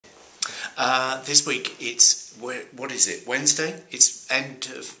This week it's what is it? Wednesday. It's end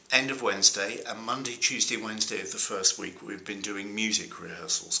of Wednesday, and Monday, Tuesday, Wednesday of the first week we've been doing music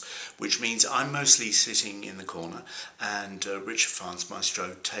rehearsals, which means I'm mostly sitting in the corner, and Richard Farnes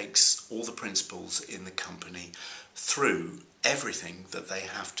Maestro takes all the principals in the company through everything that they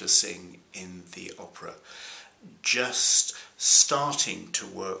have to sing in the opera, just starting to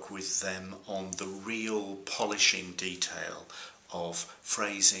work with them on the real polishing detail of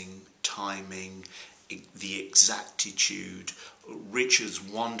phrasing, timing, the exactitude. Richard's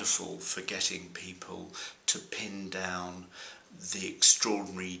wonderful for getting people to pin down the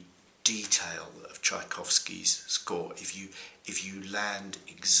extraordinary detail of Tchaikovsky's score. If you land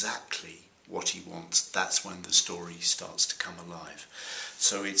exactly what he wants, that's when the story starts to come alive.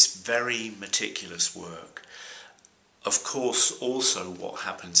 So it's very meticulous work. Of course, also what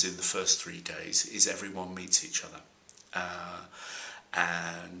happens in the first 3 days is everyone meets each other.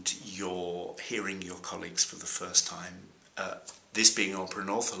 And you're hearing your colleagues for the first time. This being Opera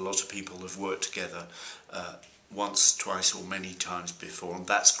North, a lot of people have worked together once, twice or many times before, and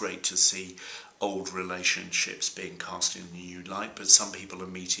that's great to see old relationships being cast in a new light, but some people are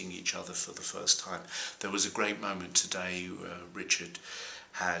meeting each other for the first time. There was a great moment today. Richard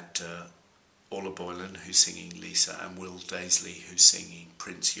had Orla Boylan, who's singing Lisa, and Will Daisley, who's singing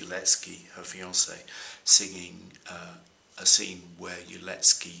Prince Uletsky, her fiancé, singing a scene where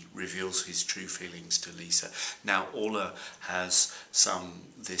Uletsky reveals his true feelings to Lisa. Now, Orla has sung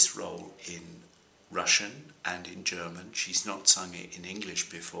this role in Russian and in German. She's not sung it in English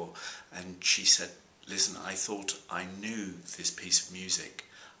before, and she said, "Listen, I thought I knew this piece of music.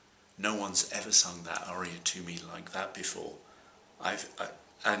 No one's ever sung that aria to me like that before."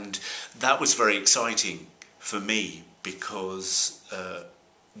 And that was very exciting for me, because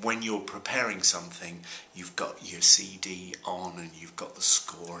when you're preparing something, you've got your CD on and you've got the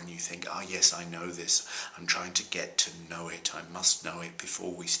score, and you think, "Ah, yes, I know this. I'm trying to get to know it. I must know it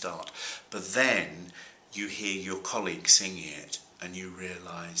before we start." But then you hear your colleague singing it and you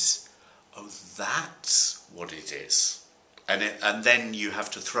realise, oh, that's what it is. And then you have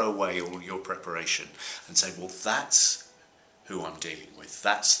to throw away all your preparation and say, well, that's who I'm dealing with.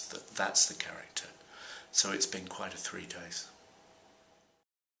 That's the character. So it's been quite a 3 days.